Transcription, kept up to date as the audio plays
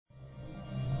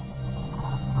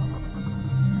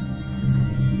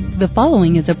The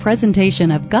following is a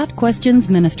presentation of Got Questions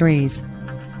Ministries.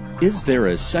 Is there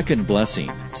a second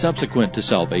blessing subsequent to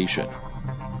salvation?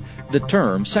 The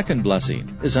term second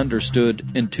blessing is understood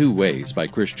in two ways by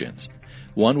Christians,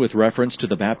 one with reference to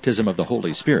the baptism of the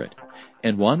Holy Spirit,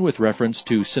 and one with reference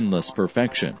to sinless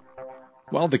perfection.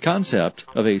 While the concept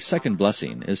of a second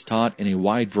blessing is taught in a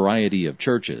wide variety of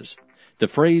churches, the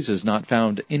phrase is not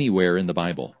found anywhere in the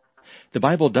Bible. The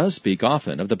Bible does speak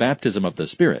often of the baptism of the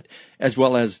Spirit, as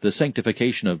well as the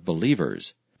sanctification of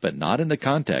believers, but not in the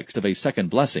context of a second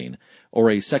blessing or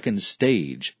a second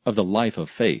stage of the life of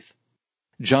faith.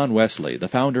 John Wesley, the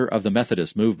founder of the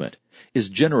Methodist movement, is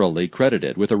generally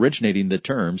credited with originating the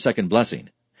term second blessing.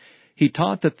 He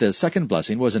taught that the second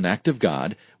blessing was an act of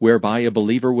God whereby a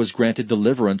believer was granted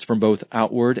deliverance from both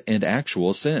outward and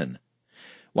actual sin.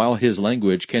 While his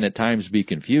language can at times be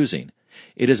confusing,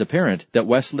 it is apparent that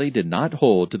Wesley did not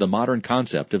hold to the modern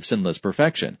concept of sinless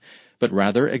perfection, but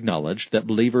rather acknowledged that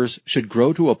believers should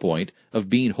grow to a point of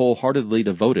being wholeheartedly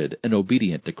devoted and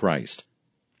obedient to Christ.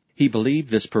 He believed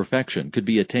this perfection could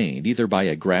be attained either by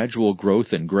a gradual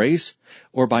growth in grace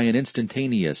or by an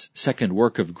instantaneous second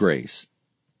work of grace.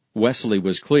 Wesley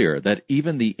was clear that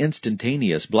even the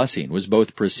instantaneous blessing was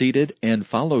both preceded and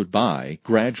followed by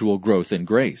gradual growth in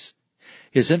grace.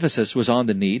 His emphasis was on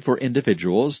the need for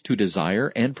individuals to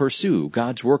desire and pursue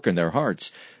God's work in their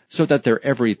hearts so that their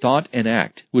every thought and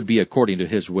act would be according to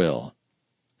His will.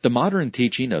 The modern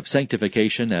teaching of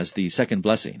sanctification as the second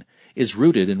blessing is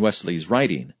rooted in Wesley's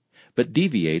writing, but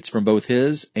deviates from both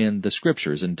his and the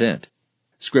Scripture's intent.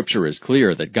 Scripture is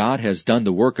clear that God has done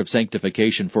the work of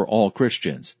sanctification for all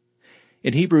Christians.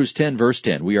 In Hebrews 10 verse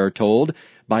 10 we are told,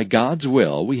 "By God's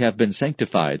will we have been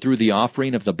sanctified through the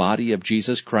offering of the body of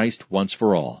Jesus Christ once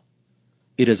for all."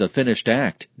 It is a finished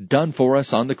act, done for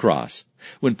us on the cross.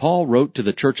 When Paul wrote to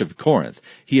the church of Corinth,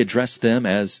 he addressed them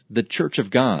as the church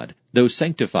of God, those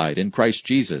sanctified in Christ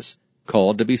Jesus,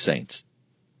 called to be saints.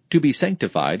 To be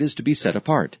sanctified is to be set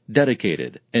apart,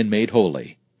 dedicated, and made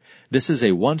holy. This is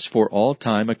a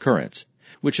once-for-all-time occurrence,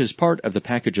 which is part of the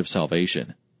package of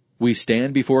salvation. We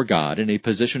stand before God in a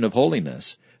position of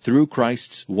holiness through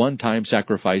Christ's one-time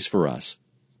sacrifice for us.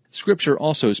 Scripture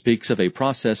also speaks of a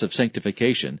process of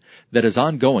sanctification that is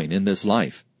ongoing in this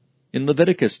life. In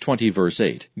Leviticus 20 verse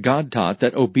 8, God taught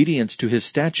that obedience to His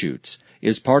statutes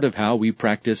is part of how we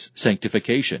practice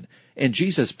sanctification, and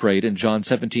Jesus prayed in John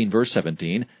 17 verse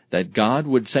 17 that God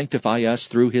would sanctify us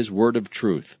through His word of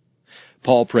truth.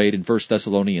 Paul prayed in 1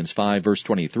 Thessalonians 5 verse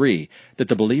 23 that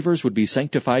the believers would be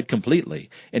sanctified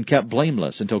completely and kept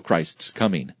blameless until Christ's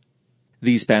coming.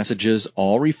 These passages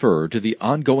all refer to the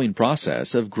ongoing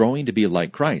process of growing to be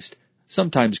like Christ,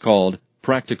 sometimes called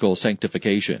practical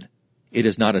sanctification. It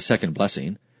is not a second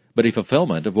blessing, but a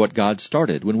fulfillment of what God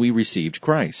started when we received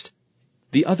Christ.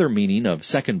 The other meaning of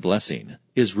second blessing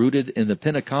is rooted in the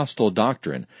Pentecostal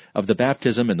doctrine of the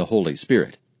baptism in the Holy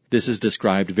Spirit. This is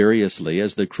described variously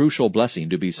as the crucial blessing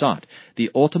to be sought,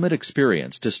 the ultimate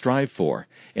experience to strive for,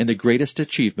 and the greatest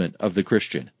achievement of the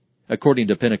Christian. According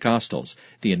to Pentecostals,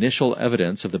 the initial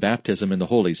evidence of the baptism in the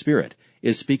Holy Spirit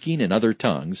is speaking in other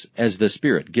tongues as the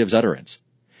Spirit gives utterance.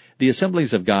 The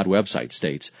Assemblies of God website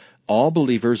states, all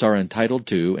believers are entitled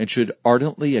to and should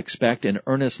ardently expect and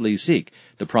earnestly seek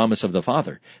the promise of the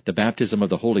Father, the baptism of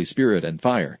the Holy Spirit and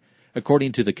fire,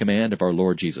 according to the command of our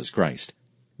Lord Jesus Christ.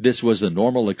 This was the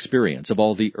normal experience of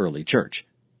all the early church.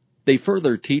 They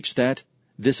further teach that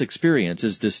this experience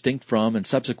is distinct from and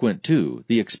subsequent to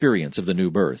the experience of the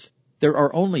new birth. There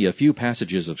are only a few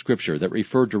passages of Scripture that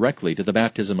refer directly to the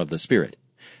baptism of the Spirit.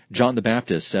 John the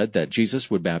Baptist said that Jesus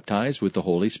would baptize with the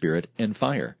Holy Spirit and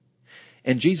fire.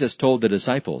 And Jesus told the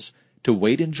disciples to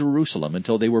wait in Jerusalem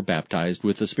until they were baptized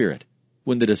with the Spirit.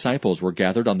 When the disciples were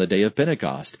gathered on the day of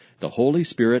Pentecost, the Holy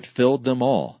Spirit filled them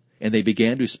all, and they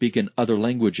began to speak in other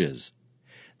languages.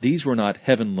 These were not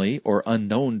heavenly or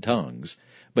unknown tongues,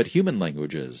 but human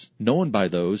languages, known by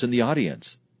those in the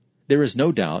audience. There is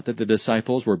no doubt that the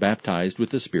disciples were baptized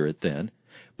with the Spirit then,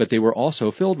 but they were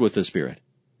also filled with the Spirit.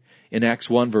 In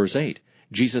Acts 1 verse 8,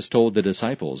 Jesus told the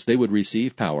disciples they would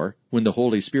receive power when the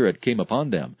Holy Spirit came upon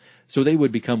them, so they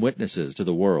would become witnesses to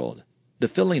the world. The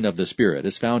filling of the Spirit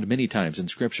is found many times in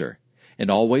Scripture, and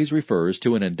always refers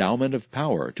to an endowment of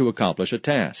power to accomplish a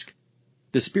task.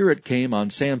 The Spirit came on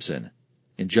Samson,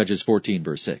 in Judges 14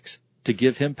 verse 6, to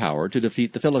give him power to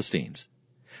defeat the Philistines.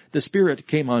 The Spirit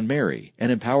came on Mary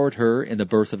and empowered her in the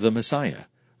birth of the Messiah,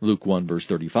 Luke 1 verse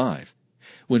 35.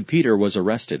 When Peter was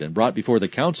arrested and brought before the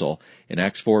council, in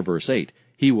Acts 4 verse 8,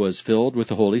 he was filled with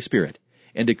the Holy Spirit,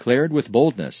 and declared with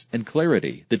boldness and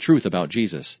clarity the truth about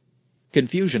Jesus.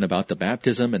 Confusion about the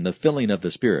baptism and the filling of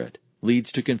the Spirit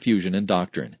leads to confusion in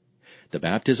doctrine. The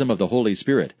baptism of the Holy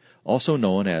Spirit, also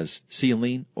known as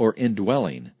sealing or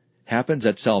indwelling, happens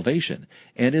at salvation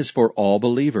and is for all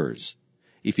believers.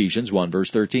 Ephesians 1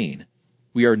 verse 13.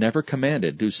 We are never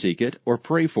commanded to seek it or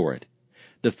pray for it.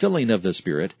 The filling of the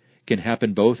Spirit can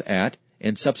happen both at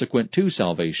and subsequent to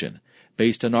salvation,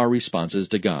 based on our responses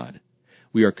to God.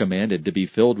 We are commanded to be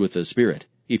filled with the Spirit,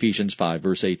 Ephesians 5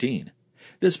 verse 18.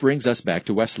 This brings us back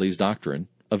to Wesley's doctrine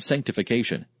of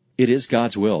sanctification. It is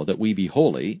God's will that we be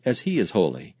holy as He is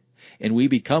holy, and we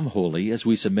become holy as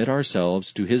we submit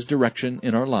ourselves to His direction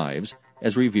in our lives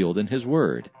as revealed in His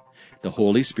Word. The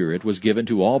Holy Spirit was given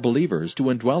to all believers to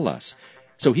indwell us,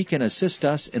 so He can assist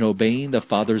us in obeying the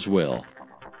Father's will.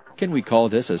 Can we call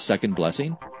this a second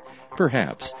blessing?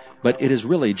 Perhaps, but it is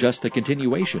really just the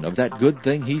continuation of that good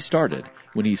thing He started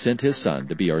when He sent His Son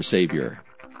to be our Savior.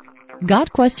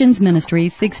 Got Questions Ministry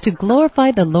seeks to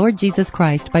glorify the Lord Jesus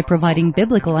Christ by providing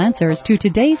biblical answers to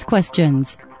today's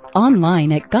questions.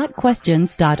 Online at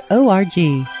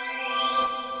GotQuestions.org.